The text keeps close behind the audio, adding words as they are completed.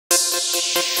Hey,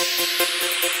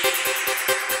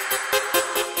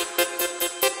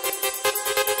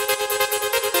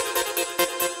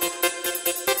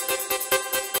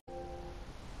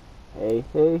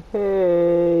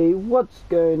 what's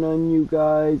going on, you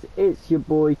guys? It's your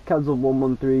boy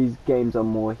Kazza113's Games and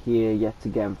More here yet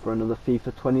again for another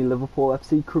FIFA 20 Liverpool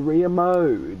FC career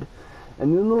mode.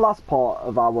 And in the last part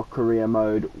of our career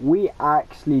mode, we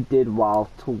actually did well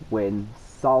to win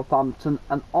Southampton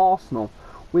and Arsenal,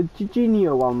 with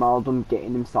Jorginho Wijnaldum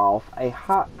getting himself a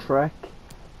hat-trick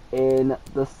in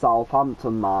the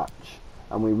Southampton match.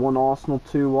 And we won Arsenal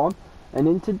 2-1. And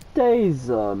in today's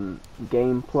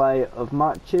gameplay of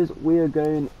matches, we are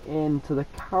going into the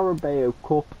Carabao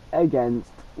Cup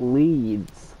against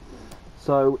Leeds.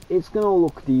 So it's going to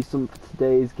look decent for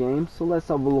today's game. So let's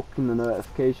have a look in the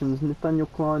notifications. Nathaniel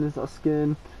Klein is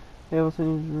asking, hey, what's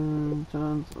any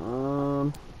chance?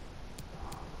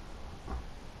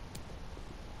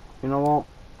 You know what?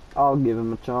 I'll give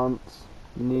him a chance.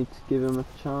 You need to give him a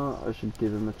chance. I should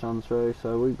give him a chance, really.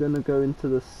 So we're going to go into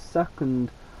the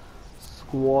second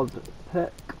squad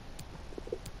pick.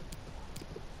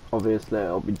 Obviously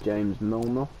it'll be James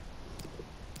Milner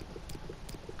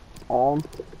on.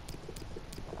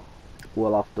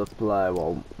 We'll have to play,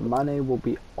 well, Mane will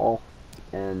be off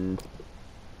and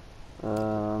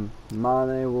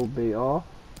Mane will be off,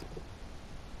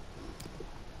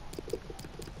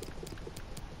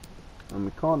 and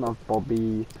we can't have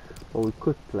Bobby. Well, we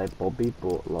could play Bobby,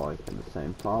 but like at the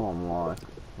same time I'm like,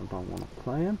 I don't want to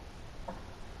play him.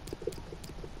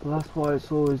 But that's why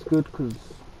it's always good, because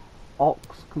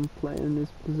Ox can play in this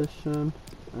position,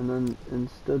 and then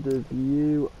instead of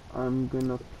you,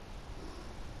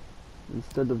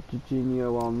 instead of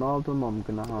Jorginho Wijnaldum, I'm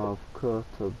gonna have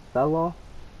Curta Bella.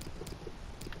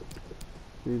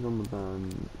 Who's on the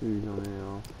bench? Who's on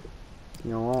here?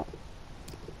 You know what?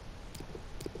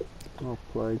 I'll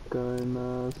play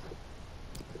Gomez.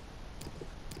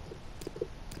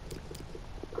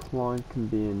 Klein can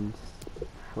be in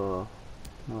for...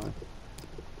 No,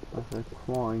 I said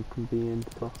Klein can be in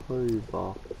for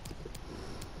Hoover.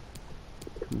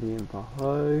 Can be in for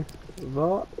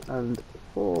Hoover, and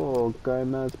for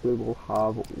Gomez we will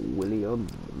have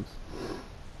Williams.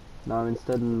 Now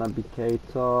instead of Naby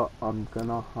Keita, I'm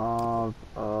gonna have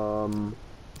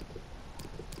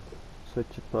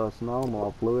switch of personnel. We'll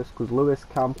have Lewis, because Lewis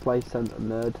can play centre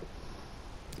mid.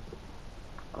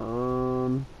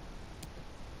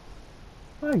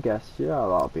 I guess, yeah,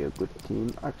 that'll be a good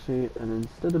team, actually. And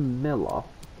instead of Miller,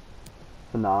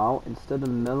 for now, instead of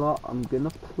Miller, I'm gonna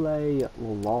play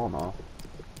Lallana.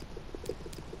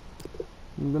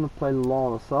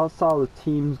 So that's how the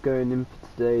team's going in for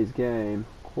today's game.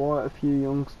 Quite a few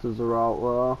youngsters are out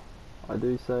there. I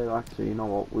do say, actually, you know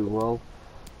what,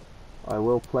 I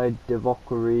will play Divock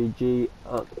Origi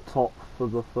at top for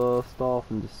the first half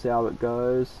and just see how it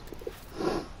goes.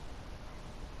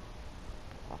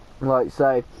 Like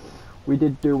say, we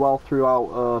did do well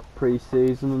throughout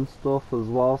pre-season and stuff as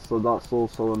well, so that's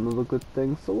also another good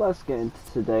thing. So let's get into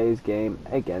today's game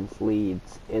against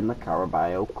Leeds in the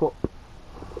Carabao Cup.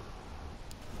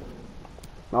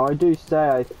 Now I do say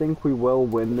I think we will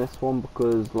win this one,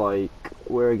 because like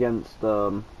we're against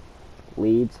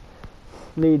Leeds.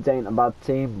 Leeds ain't a bad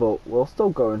team, but we'll still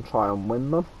go and try and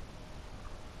win them.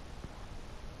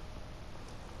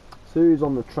 So who's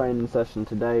on the training session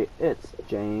today? It's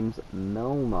James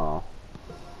Milner.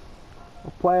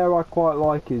 A player I quite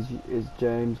like is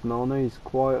James Milner. He's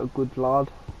quite a good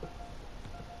lad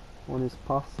on his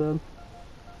passing.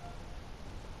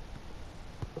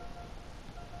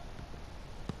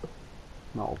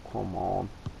 No, come on.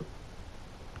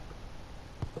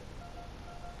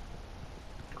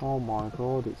 Oh my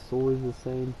god, it's always the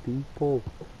same people.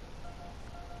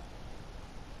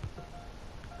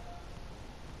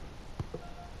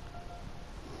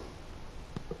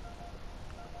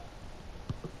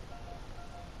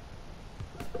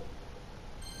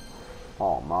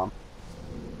 Oh man.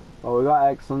 Well, we got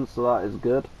excellent, so that is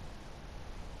good.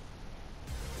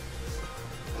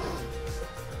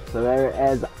 So there it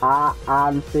is at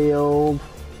Anfield.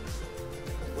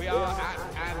 We are at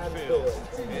Anfield.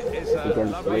 It is a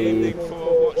lovely evening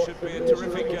for what should be a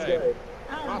terrific game.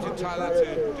 Martin Tyler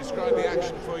to describe the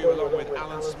action for you along with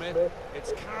Alan Smith.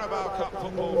 It's Carabao Cup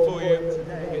football for you.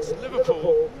 It's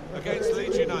Liverpool against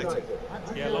Leeds United.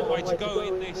 Yeah, a long way to go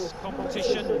in this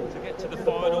competition to get to the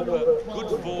final, but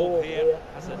good form here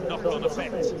has a knock-on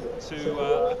effect to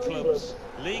the club's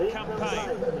league campaign.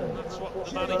 And that's what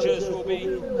the managers will be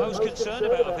most concerned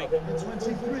about, I think. Number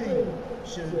 23,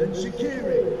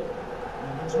 Shaqiri.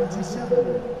 Number 27,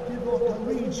 Divock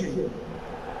Origi.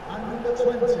 And number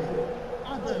 20,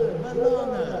 Adam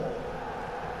Lallana.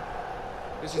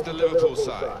 This is the Liverpool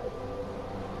side.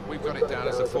 We've got it down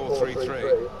as a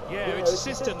 4-3-3. Yeah, it's a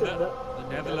system that the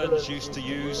Netherlands used to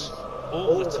use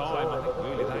all the time. I think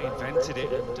really they invented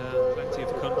it, and plenty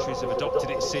of countries have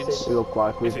adopted it since. We look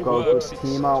like we've got a good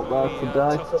team out there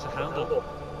today. Tough to handle.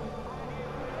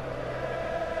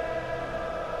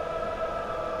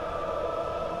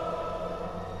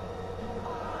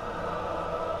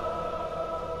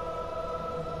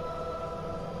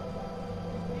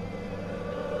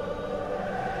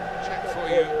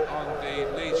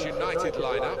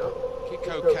 Lineup.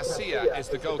 Kiko Casilla is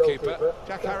the goalkeeper.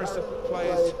 Jack Harrison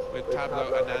plays with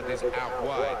Pablo Hernandez out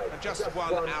wide. And just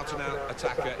one out-and-out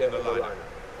attacker in the lineup.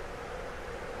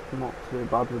 Not too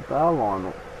bad with their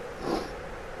lineup.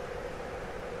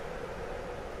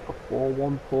 A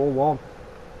 4-1-4-1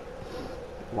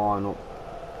 lineup.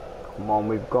 Come on,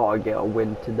 we've got to get a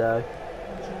win today.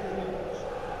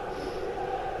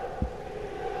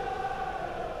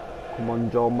 Come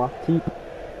on, Joe Matip.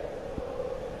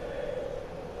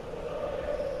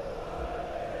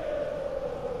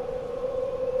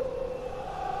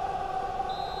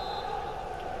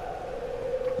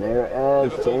 There it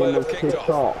is, game has kicked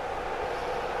off.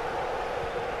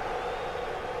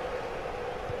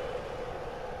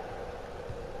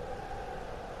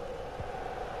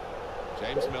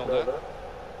 James Milner,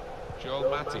 Joel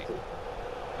Matip,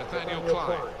 Nathaniel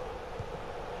Klein.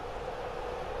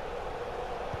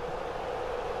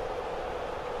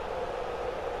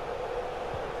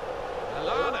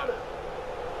 Alana.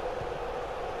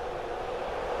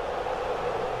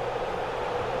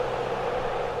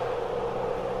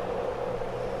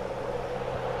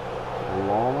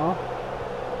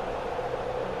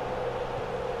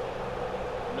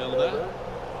 Milner.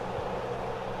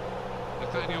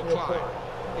 Nathaniel Klein.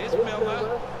 Here's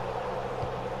Milner.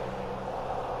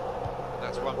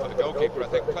 That's one for the goalkeeper, I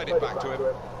think. Played it back to him.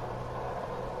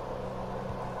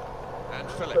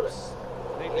 And Phillips.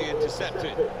 Neatly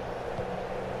intercepted.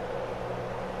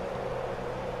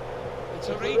 It's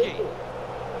Origi.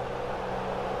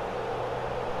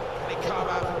 Can he carve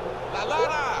out?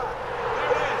 Lallana!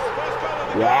 There it is! First goal of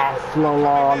the game. Yes,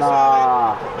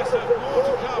 Lallana! Promise of more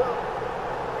to come.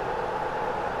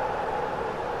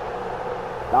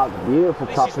 That's beautiful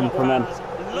tapping from him.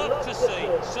 Love to see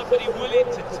somebody willing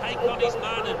to take on his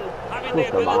man and having the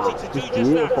Look ability at to that, do just just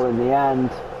beautiful that. in the end.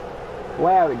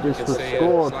 Where it just was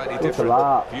scored. Slightly Look at different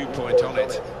that. viewpoint on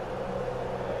it.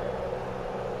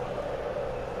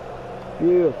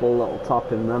 Beautiful little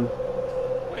tapping them.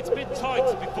 Well, it's been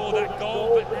tight before that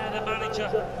goal, but now the manager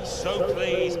is so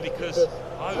pleased because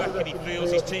I reckon he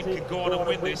feels his team can go on and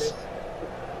win this.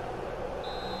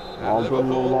 And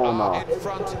Liverpool are in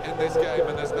front in this game,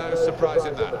 and there's no surprise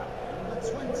in that.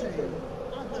 20,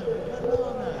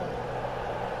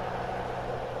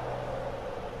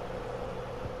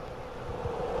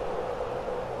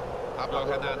 Pablo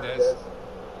Hernandez.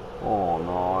 Oh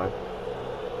no.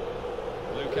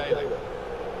 Luke Ayling.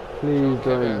 Please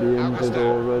don't be injured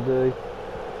already.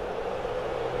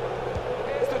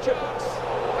 Here's the chance.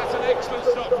 That's an excellent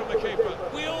stop from the keeper.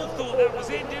 We all thought that was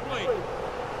in, didn't we?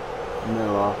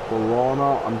 Miller,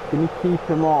 Lallana, I'm going to keep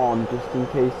him on just in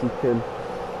case he can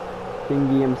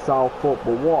thingy himself up,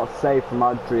 but what a save from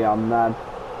Adrian then.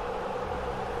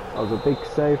 That was a big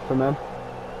save from him.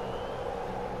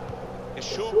 A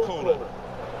short corner.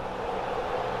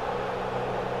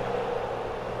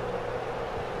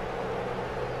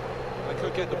 They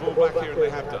could get the ball back here, and they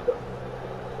have done.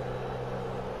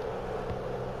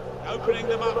 Opening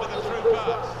them up with a through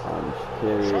pass.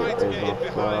 Trying to get in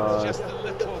behind just a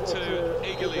little too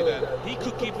eagerly then. He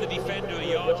could give the defender a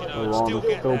yard, you know, and Lallana's still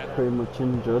get still there. pretty much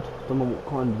injured. Don't know what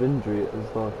kind of injury it is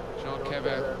though.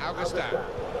 Jean-Kevin Augustin.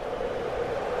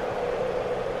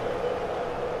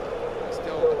 He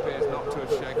still appears not to have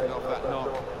shaken off that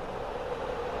knock.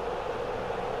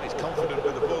 He's confident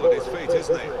with the ball at his feet,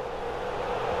 isn't he?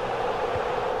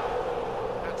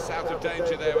 That's out of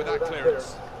danger there with that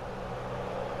clearance.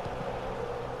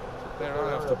 Their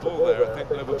eye off the ball there, I think,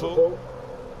 Liverpool.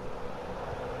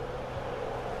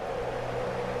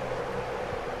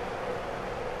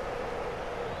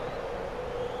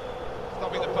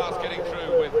 Stopping the pass getting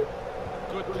through with a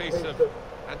good piece of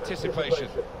anticipation.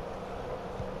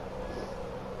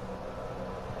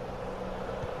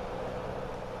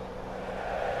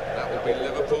 That will be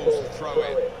Liverpool's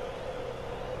throw-in.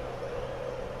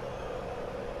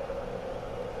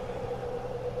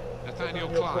 Nathaniel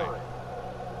Klein.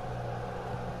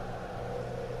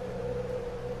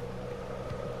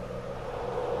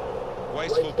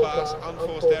 Wasteful pass,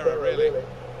 unforced error really.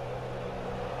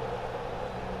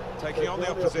 Taking on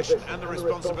the opposition and the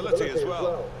responsibility as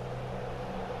well.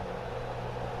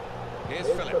 Here's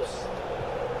Phillips.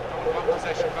 One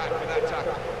possession back for that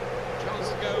tackle. Chance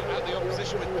to go at the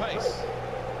opposition with pace.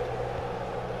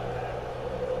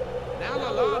 Now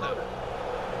Lallana.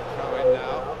 Throw in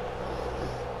now.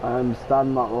 I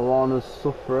understand that Lallana's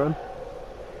suffering,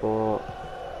 but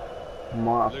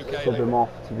might have to sub him off,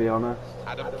 to be honest.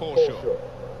 Adam Porshaw.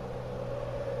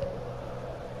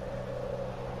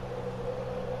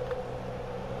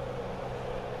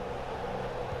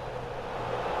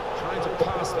 Trying to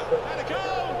pass that. Had a go!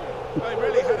 They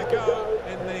really had a go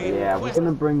in the... Yeah, we're going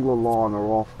to bring Lallana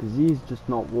off because he's just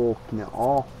not walking it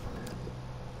off.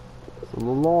 So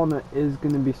Lallana is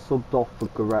going to be subbed off for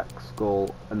Goretzka,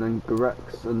 and then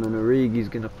Origi's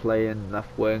going to play in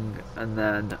left wing, and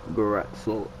then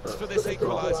Goretzka. For this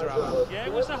equaliser, Alan. Yeah,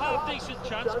 it was a half decent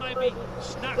chance, maybe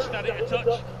snatched at it a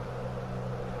touch.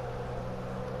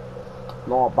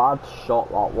 Not a bad shot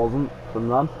that wasn't from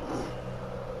them.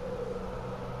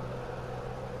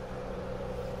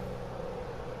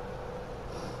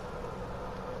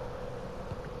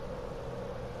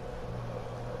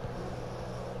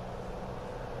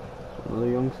 The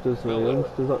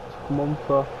youngsters that to come on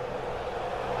for.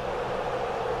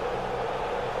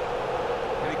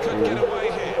 And he couldn't get away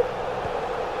here.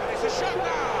 And it's a shot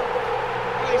now.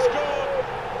 And he scored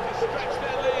to stretch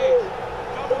their lead,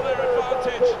 double their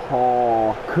advantage.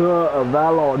 Oh, Kurt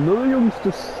Avello, another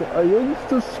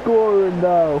youngster scoring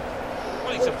now.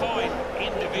 Well, it's a fine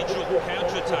individual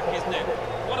counter-attack, isn't it?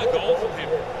 What a goal from him.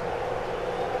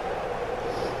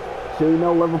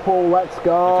 2-0 Liverpool, let's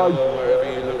go. The goal, wherever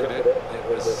you look at it, it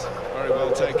was very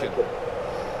well taken.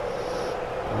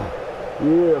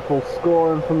 Beautiful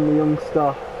scoring from the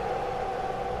youngster.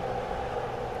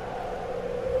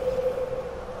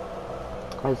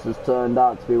 This has turned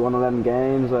out to be one of them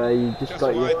games where you just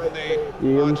got your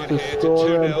youngster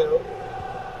scoring.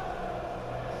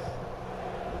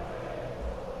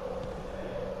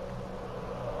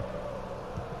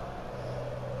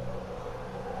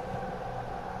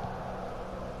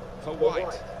 For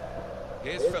White,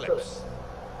 here's Phillips,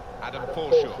 Adam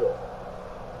Porshaw,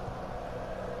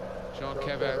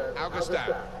 Jean-Kevin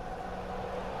Augustin,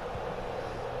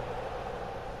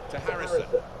 to Harrison,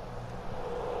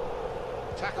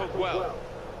 tackled well.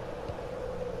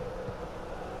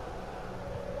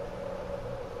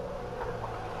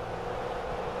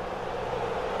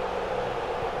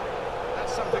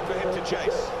 That's something for him to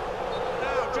chase.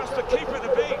 Now just to keep it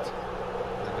a beat.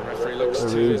 The referee looks to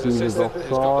his assistant, who's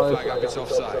got the flag up, it's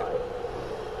offside.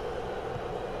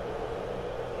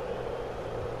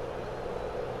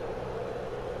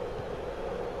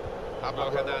 Pablo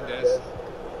Hernandez.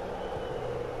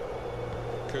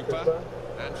 Cooper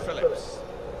and Phillips.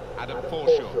 Adam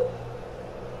Porshaw.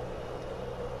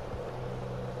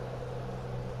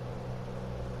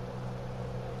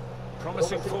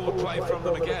 Promising forward play from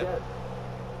them again.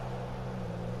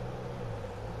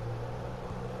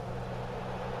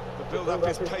 Build-up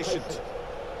is patient.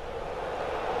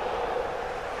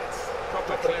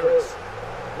 Proper clearance.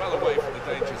 Well away from the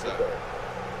danger zone.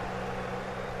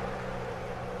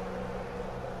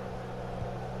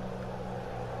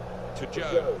 To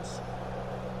Jones.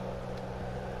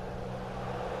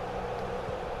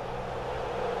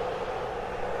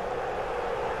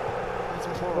 That's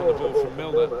poor on the ball from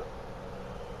Milner.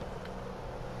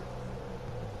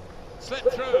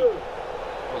 Slip through.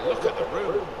 Well, look at the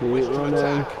room. Wish to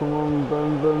attack. Come on,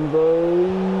 boom, boom,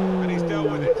 boom. And he's dealt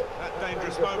with it. That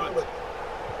dangerous moment.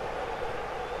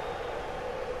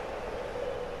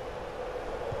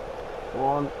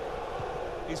 One.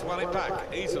 He's won it back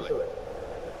easily.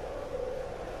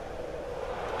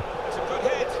 It's a good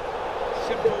hit.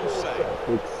 Simple save.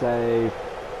 Big save.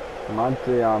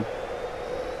 Madrian.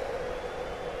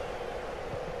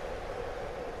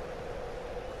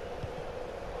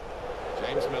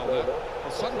 James Milner.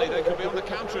 Well, suddenly they could be on the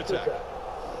counter-attack.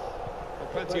 Well,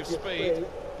 plenty of speed,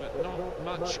 but not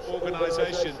much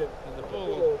organisation. And the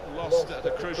ball lost at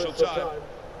a crucial time.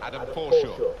 Adam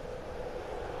Porshaw.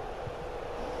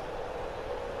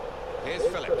 Here's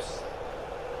Phillips.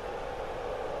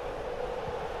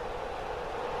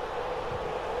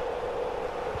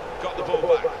 Got the ball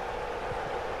back.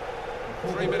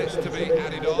 3 minutes to be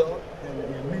added on. There will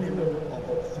be a minimum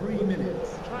of 3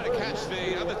 minutes. Trying to catch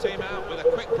the other team out with a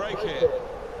quick break here.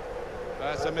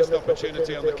 That's a missed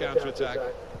opportunity on the counter-attack.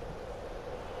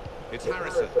 It's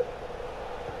Harrison.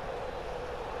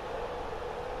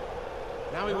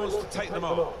 Now he wants to take them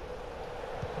on.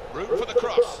 Room for the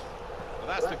cross. Well,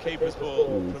 that's the keeper's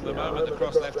ball from the moment the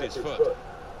cross left his foot. Well,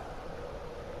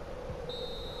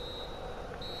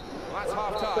 that's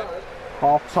half-time.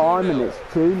 Half-time and it's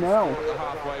 2-0. At the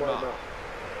halfway mark.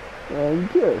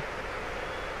 Thank you.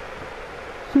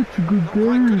 Such a good Not quite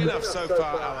game. good enough so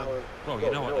far, Alan. Well,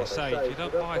 you know what they say, if you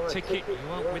don't buy a ticket, you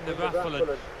won't win the raffle, and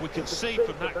we can see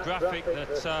from that graphic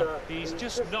that he's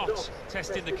just not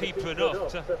testing the keeper enough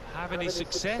to have any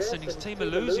success, and his team are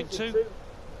losing too.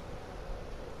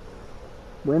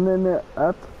 Winning it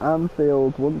at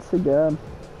Anfield once again.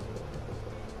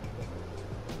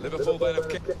 Liverpool then have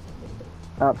kicked.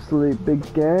 Absolute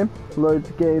big game. Loads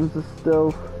of games are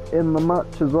still in the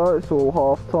match as well. It's all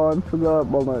half time for that.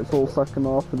 Well, no, it's all second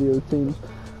half for the other teams.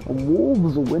 And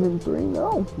Wolves are winning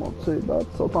 3-0. Not too bad.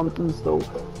 Southampton still.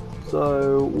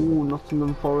 So, ooh,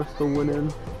 Nottingham Forest are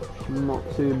winning. Not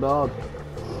too bad.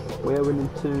 We're winning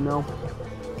 2-0.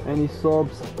 Any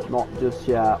subs? Not just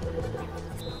yet.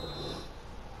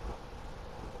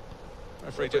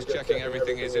 Referee just checking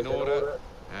everything is in order,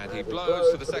 and he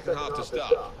blows for the second half to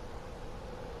start.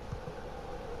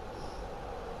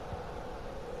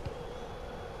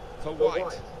 For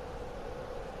White.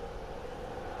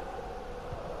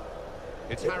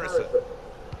 It's Harrison.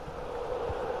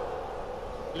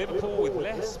 Liverpool with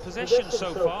less possession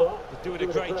so far. They're doing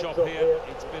a great job here.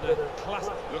 It's been a class.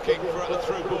 Looking for a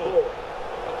through ball.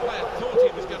 The player thought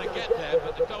he was going to get there,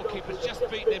 but the goalkeeper's just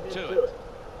beaten him to it.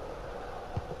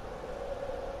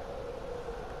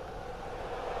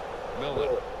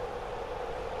 Milner.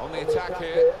 On the attack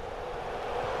here.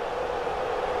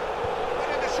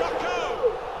 Letting the shot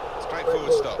go!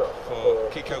 Straightforward stop for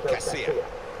Kiko Casilla.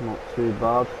 Not too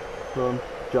bad from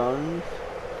Jones.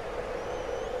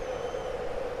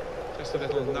 Just a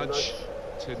little nudge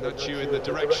to nudge you in the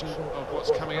direction of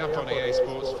what's coming up on EA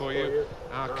Sports for you.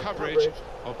 Our coverage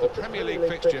of the Premier League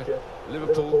fixture.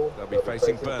 Liverpool, they'll be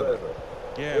facing Burnley.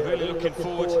 Yeah, really looking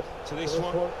forward to this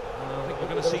one. I think we're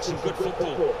going to see some good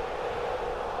football.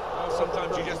 Well,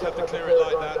 sometimes you just have to clear it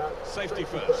like that. Safety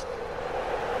first.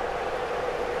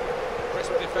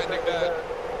 Crisp defending there.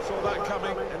 Saw that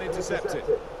coming and intercepted.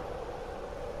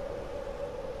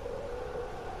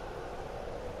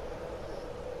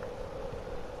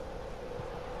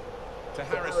 To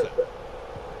Harrison.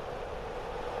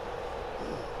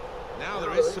 Now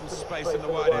there is some space in the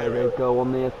wide There area. we go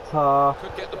on the attack.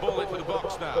 Could get the ball into the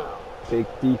box now. Big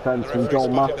defence The from referee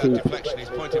John spotted that Matty. deflection. He's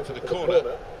pointed for the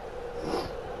corner.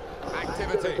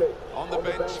 Activity on the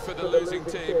bench for the losing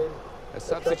team. A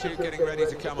substitute getting ready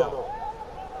to come on.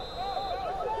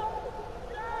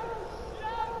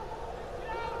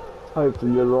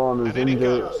 Hopefully Lallana's And in it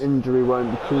goes. injury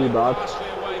won't be too Only bad. partially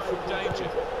away from danger.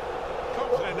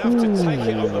 Confident enough to take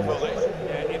it on the volley.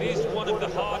 Yeah, it is one of the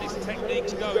hardest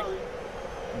techniques going.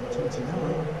 Number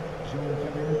 29,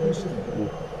 Joel Wilson.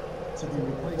 To be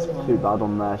replaced by Too bad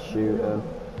on their shooting.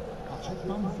 Patrick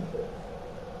Bamford.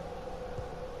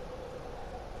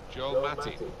 Joel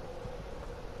Matty.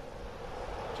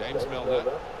 James Milner.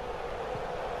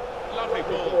 Lovely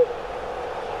ball.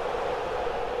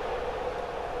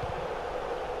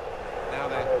 Now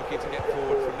they're looking to get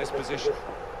forward from this position.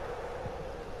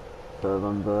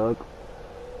 Berlenberg.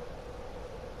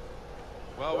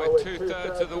 Well, we're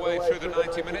 2/3 of the way through the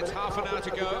 90 minutes, half an hour to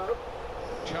go.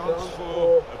 Chance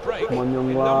for a break. Come on, young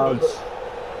in lads. numbers.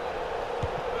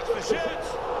 That's the shoot.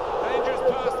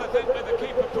 Dangerous pass, I think, with the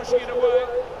keeper pushing it away.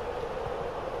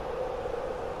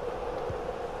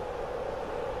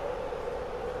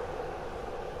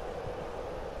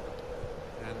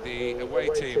 And the away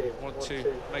team want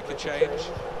to make a change.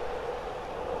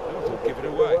 Liverpool give it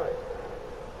away.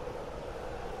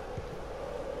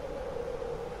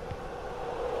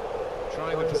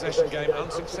 Trying the possession game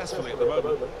unsuccessfully at the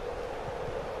moment.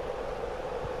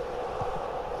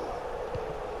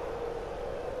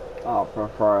 Oh, for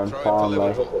throwing Throw it for finally.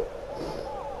 Liverpool.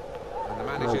 And the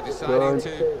manager That's deciding good.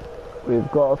 to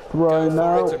We've got a throw go for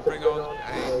now. it and bring on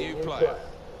a new player.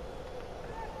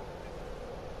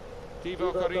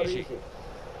 Divock Origi.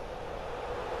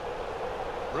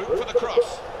 Room for the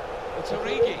cross. It's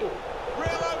Origi.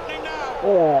 Real opening now.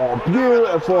 Oh,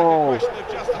 beautiful. Question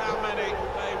of just how many.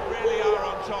 They really are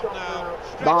on top now.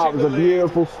 That was a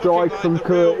beautiful strike from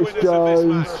Curtis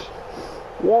Jones.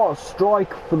 What a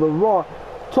strike for the right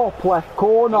top left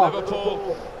corner.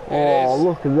 Liverpool. Oh,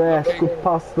 look at this. Good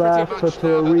pass there for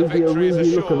Origi.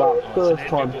 Origi, look at that. First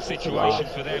time. Situation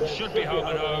for them, should be home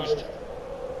and hosed.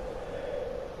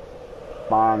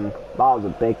 Bang. That was a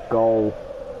big goal.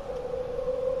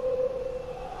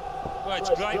 Well, it's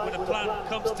great when a plan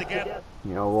comes together.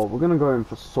 You know what, we're going to go in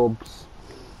for subs.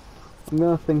 I'm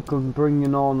going to think of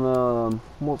bringing on,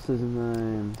 what's his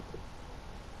name?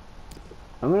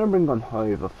 I'm going to bring on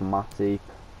Hover for Matip.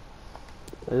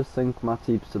 I just think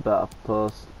Matip's a better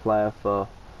player to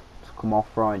come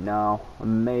off right now.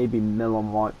 And maybe Miller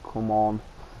might come on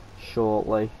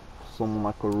shortly. someone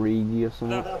like Origi or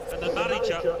something. And the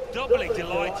manager doubly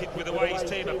delighted with the way his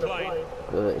team are playing.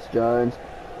 It's Jones.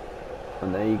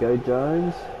 And there you go,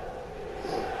 Jones.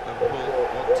 Liverpool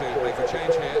want to make a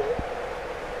change here.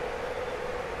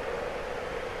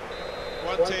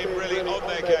 One team really on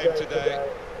their game today,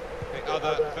 the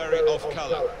other very off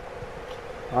colour.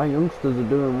 Our youngsters are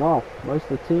doing well. Most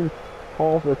of the team,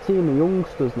 half the team are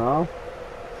youngsters now.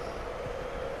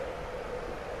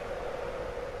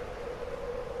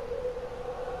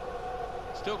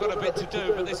 Still got a bit to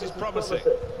do, but this is promising.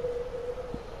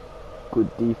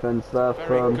 Good defence there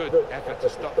from... Very good effort to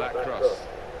stop that cross.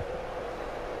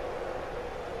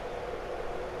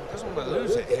 Doesn't want to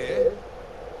lose it here.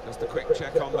 Just a quick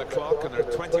check on the clock, and there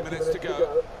are 20 minutes to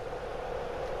go.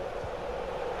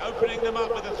 Opening them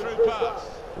up with a through pass.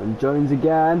 And Jones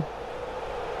again.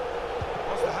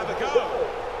 Wants to have a go.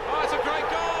 Oh, it's a great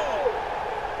goal!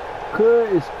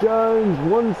 Curtis Jones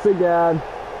once again.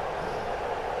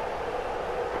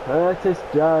 Curtis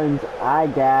Jones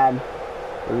again.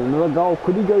 There's another goal.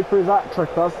 Could he go for his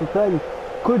hat-trick? That's the thing.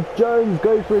 Could Jones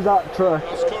go for his hat-trick?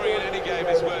 Well, scoring in any game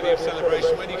is worthy of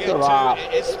celebration. When you get two,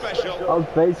 it is special. That was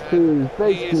basically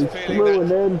flew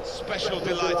in. Special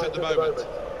delight at the moment.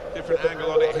 Different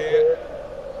angle on it here.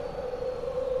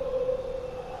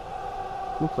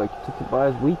 Looks like he took it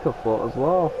by his weaker foot as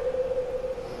well.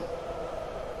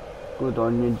 Good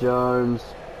on you, Jones.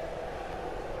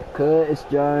 Curtis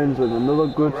Jones with another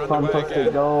good,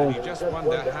 fantastic goal. And you just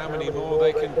wonder how many more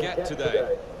they can get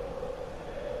today.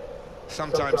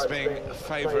 Sometimes being a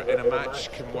favourite in a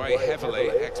match can weigh heavily,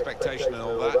 expectation and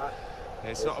all that.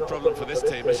 It's not a problem for this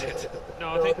team, is it? No,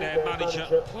 I think their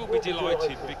manager will be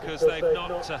delighted because they've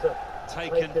not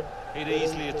taken it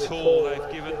easily at all.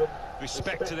 They've given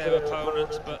respect to their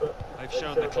opponents, but they've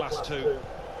shown their class too.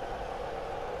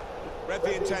 Read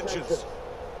the intentions.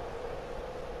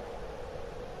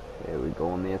 Here we go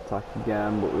on the attack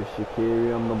again, but with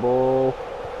Shaqiri on the ball.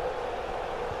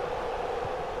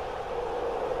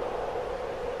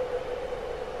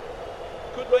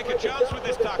 Could make a chance with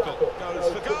this tackle.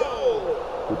 Goes for goal.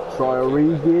 Good try,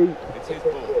 Origi. It's his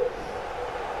ball.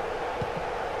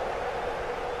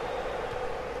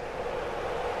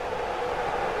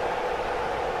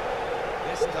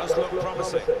 This does look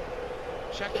promising.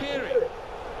 Shaqiri.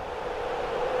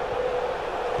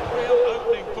 Real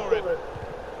opening for him.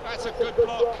 That's a good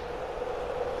block.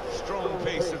 Strong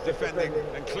piece of defending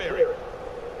and clearing.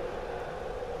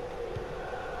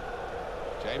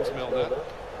 James Milner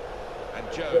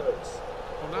and Jones.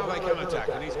 Well, now they can attack,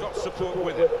 and he's got support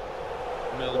with him.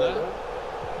 Milner.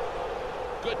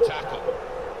 Good tackle.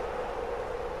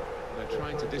 And they're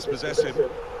trying to dispossess him.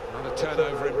 Not a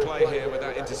turnover in play here with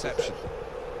that interception.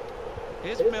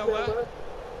 Here's Milner.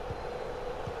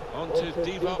 On to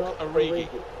Divock Origi.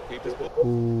 Keeper's ball.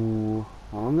 Ooh,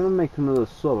 well, I'm going to make another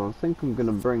sub. I think I'm going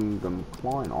to bring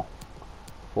Klein off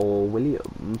for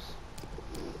Williams.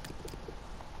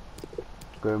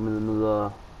 Going with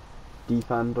another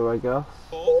defender, I guess.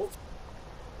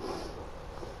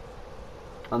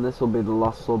 And this will be the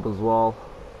last sub as well.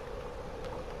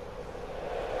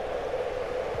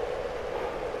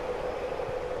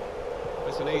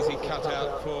 It's an easy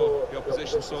cutout for the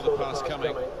opposition, saw the pass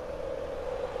coming.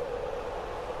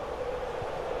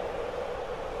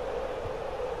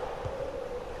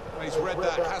 He's read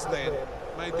that, hasn't he? And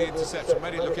made the interception,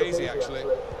 made it look easy actually.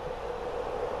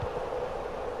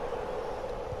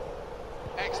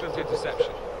 Excellent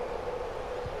interception.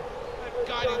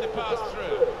 Guiding the pass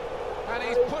through. And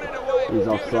he's put it away. He's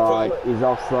offside. He's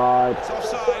offside. It's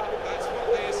offside. That's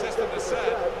what the assistant has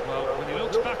said. Well, when he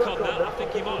looks back on that, I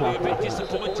think he might be a bit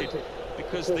disappointed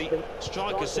because the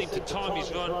striker seemed to time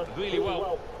his run really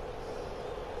well.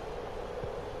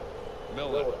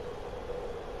 Milner.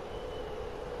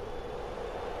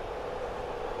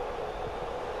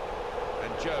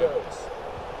 And Jones.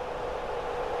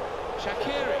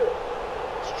 Shaqiri.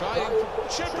 Striding.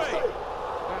 Should be.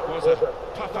 That was a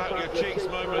puff out your cheeks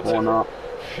moment. One up.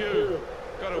 Phew.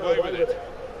 Got away with it.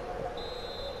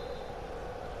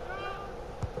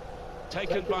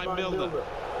 Taken by Milner.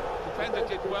 Defender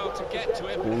did well to get to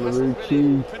him, but hasn't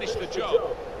really finished the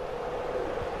job.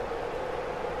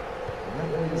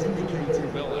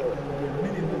 Milner.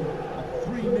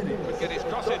 Could get his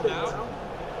cross in now.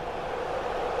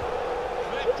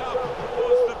 Flipped up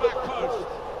towards the back post.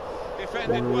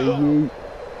 Defended well.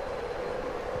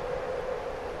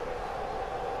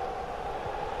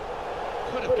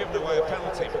 Could have given away a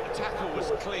penalty, but the tackle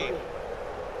was clean.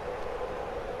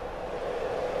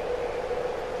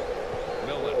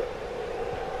 Milner.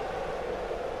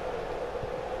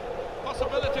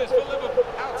 Possibilities for Liverpool.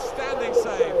 Outstanding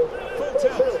save. Full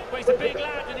tilt. Well, he's a big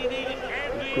lad and he needed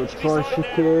every Good try,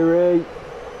 Shaqiri.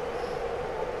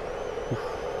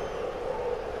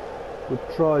 Good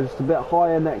try, just a bit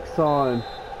higher next time.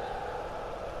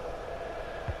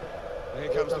 Here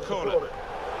comes the corner.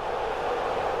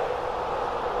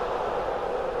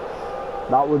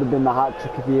 That would have been the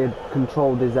hat-trick if he had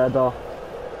controlled his header.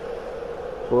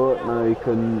 But no, he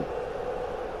couldn't.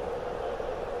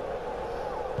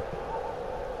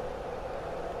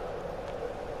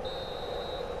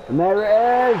 And there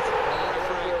it is!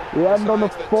 We end on a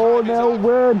 4-0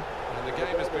 win. And the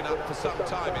game has been up for some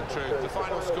time in truth. The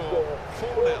final score,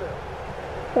 4-0.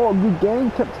 What a good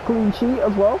game, kept a clean sheet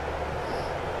as well.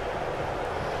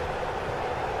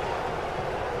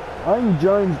 I think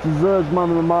Jones deserves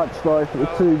man of the match though for the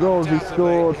 2 goals he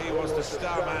scored. He was the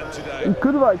star man today. He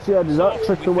could have actually had his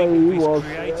hat-trick the way he was.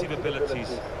 Creative abilities,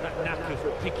 that knack of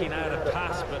picking out a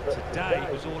pass, but today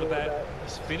it was all about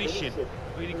his finishing.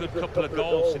 Really good couple of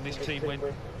goals in this team win.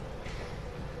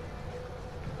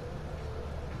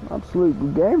 Absolute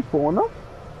good game, 4-0.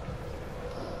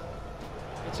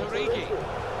 It's Origi.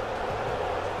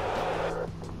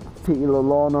 Peter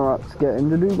Lallana had to get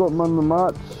injured. Who got man of the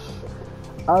match?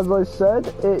 As I said,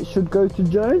 it should go to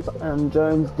Jones, and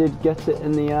Jones did get it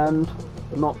in the end.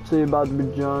 Not too bad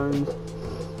with Jones.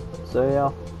 So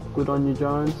yeah, good on you,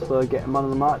 Jones, for getting man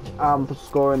of the match and for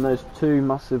scoring those 2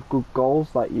 massive good goals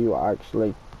that you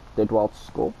actually did well to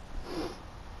score.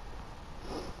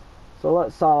 So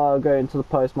let's go into the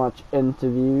post-match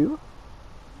interview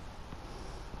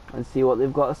and see what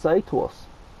they've got to say to us.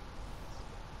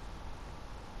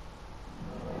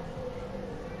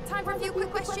 Time for a few quick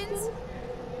questions.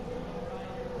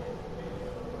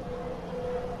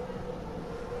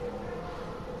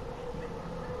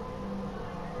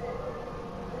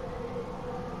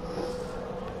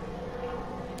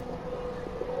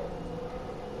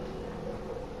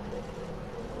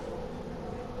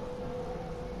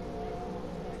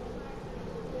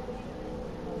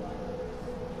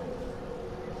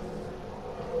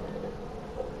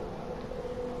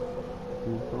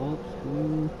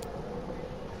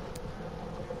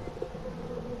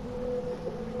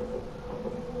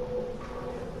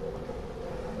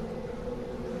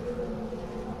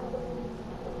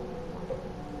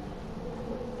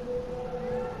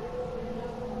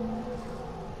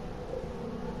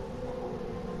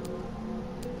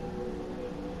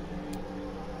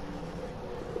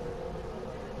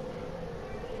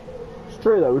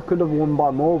 True though, we could have won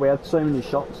by more. We had so many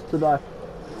shots today.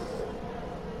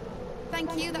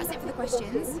 Thank you, that's it for the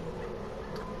questions.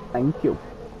 Thank you.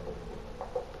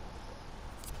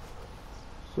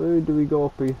 So do we go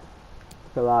up here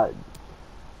for that?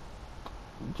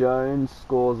 Jones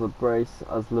scores a brace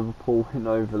as Liverpool win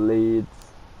over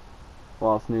Leeds.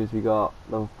 Last news we got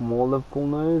more Liverpool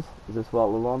news. Is this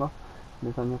about Lallana?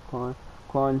 Nathaniel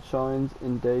Klein shines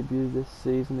in debut this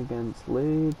season against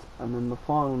Leeds, and then the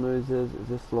final news is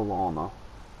this Lallana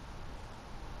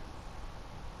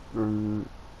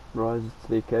rises to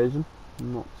the occasion.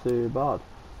 Not too bad.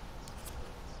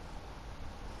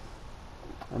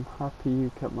 I'm happy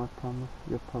you kept your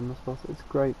promise, boss. It's a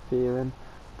great feeling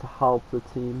to help the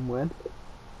team win.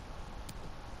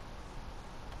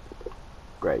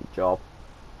 Great job.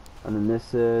 And then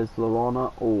this is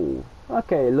Lallana. Oh,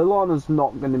 okay, Lallana's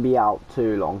not going to be out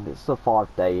too long. It's a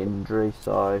 5-day injury,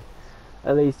 so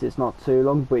at least it's not too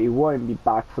long, but he won't be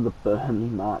back for the Burnley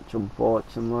match,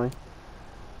 unfortunately.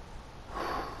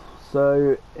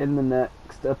 So in the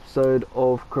next episode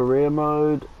of Career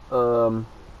Mode,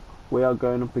 we are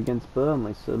going up against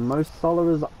Burnley. So Mo Salah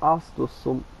has asked us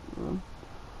something.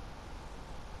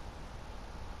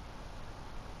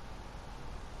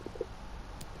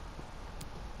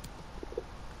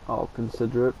 I'll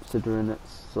consider it, considering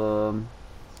it's okay.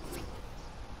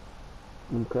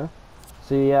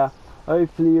 So yeah,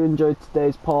 hopefully you enjoyed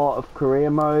today's part of Career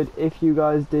Mode. If you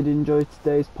guys did enjoy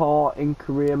today's part in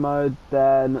Career Mode,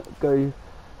 then go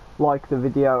like the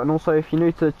video, and also if you're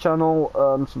new to the channel,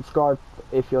 subscribe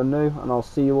if you're new, and I'll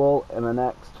see you all in the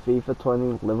next FIFA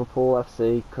 20 Liverpool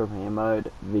FC Career Mode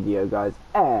video, guys,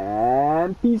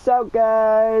 and peace out,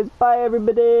 guys. Bye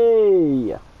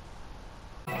everybody.